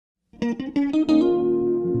La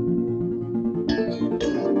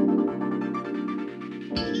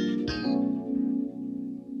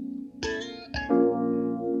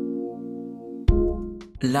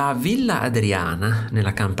Villa Adriana,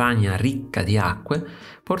 nella campagna ricca di acque,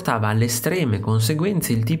 portava alle estreme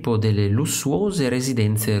conseguenze il tipo delle lussuose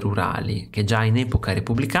residenze rurali, che già in epoca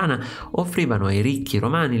repubblicana offrivano ai ricchi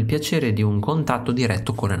romani il piacere di un contatto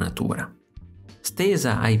diretto con la natura.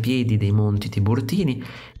 Stesa ai piedi dei monti Tiburtini,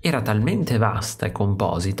 era talmente vasta e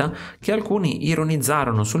composita che alcuni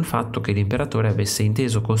ironizzarono sul fatto che l'imperatore avesse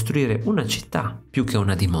inteso costruire una città più che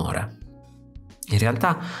una dimora. In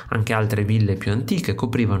realtà anche altre ville più antiche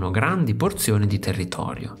coprivano grandi porzioni di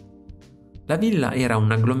territorio. La villa era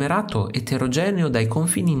un agglomerato eterogeneo dai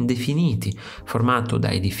confini indefiniti, formato da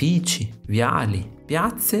edifici, viali,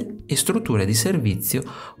 piazze e strutture di servizio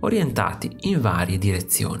orientati in varie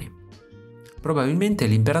direzioni. Probabilmente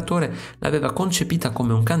l'imperatore l'aveva concepita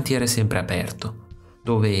come un cantiere sempre aperto,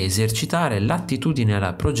 dove esercitare l'attitudine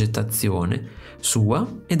alla progettazione sua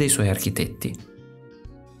e dei suoi architetti.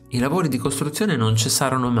 I lavori di costruzione non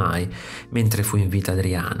cessarono mai mentre fu in vita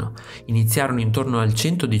Adriano. Iniziarono intorno al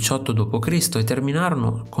 118 d.C. e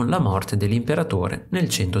terminarono con la morte dell'imperatore nel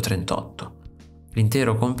 138.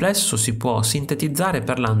 L'intero complesso si può sintetizzare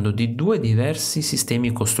parlando di due diversi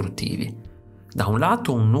sistemi costruttivi. Da un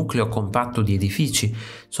lato un nucleo compatto di edifici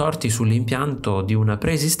sorti sull'impianto di una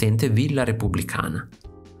preesistente villa repubblicana.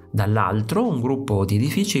 Dall'altro un gruppo di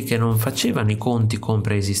edifici che non facevano i conti con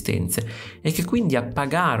preesistenze e che quindi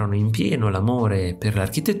appagarono in pieno l'amore per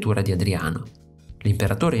l'architettura di Adriano.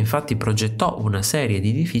 L'imperatore infatti progettò una serie di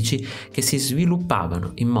edifici che si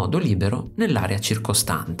sviluppavano in modo libero nell'area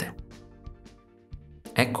circostante.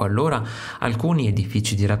 Ecco allora alcuni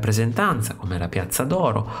edifici di rappresentanza come la Piazza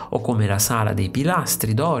d'Oro o come la Sala dei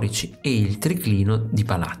Pilastri dorici e il Triclino di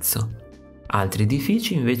Palazzo. Altri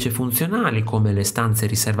edifici invece funzionali come le stanze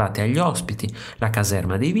riservate agli ospiti, la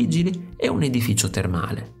caserma dei vigili e un edificio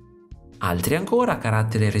termale. Altri ancora a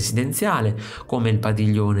carattere residenziale come il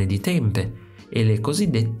padiglione di Tempe e le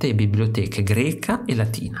cosiddette biblioteche greca e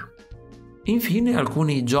latina. Infine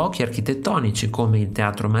alcuni giochi architettonici come il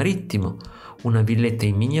teatro marittimo, una villetta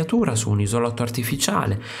in miniatura su un isolotto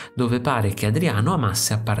artificiale dove pare che Adriano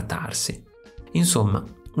amasse appartarsi. Insomma,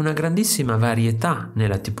 una grandissima varietà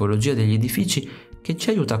nella tipologia degli edifici che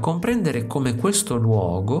ci aiuta a comprendere come questo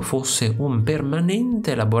luogo fosse un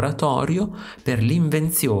permanente laboratorio per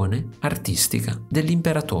l'invenzione artistica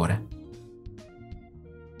dell'imperatore.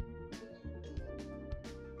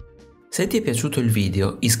 Se ti è piaciuto il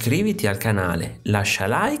video, iscriviti al canale, lascia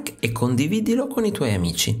like e condividilo con i tuoi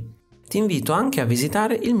amici. Ti invito anche a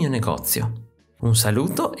visitare il mio negozio. Un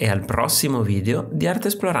saluto e al prossimo video di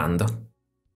Artesplorando.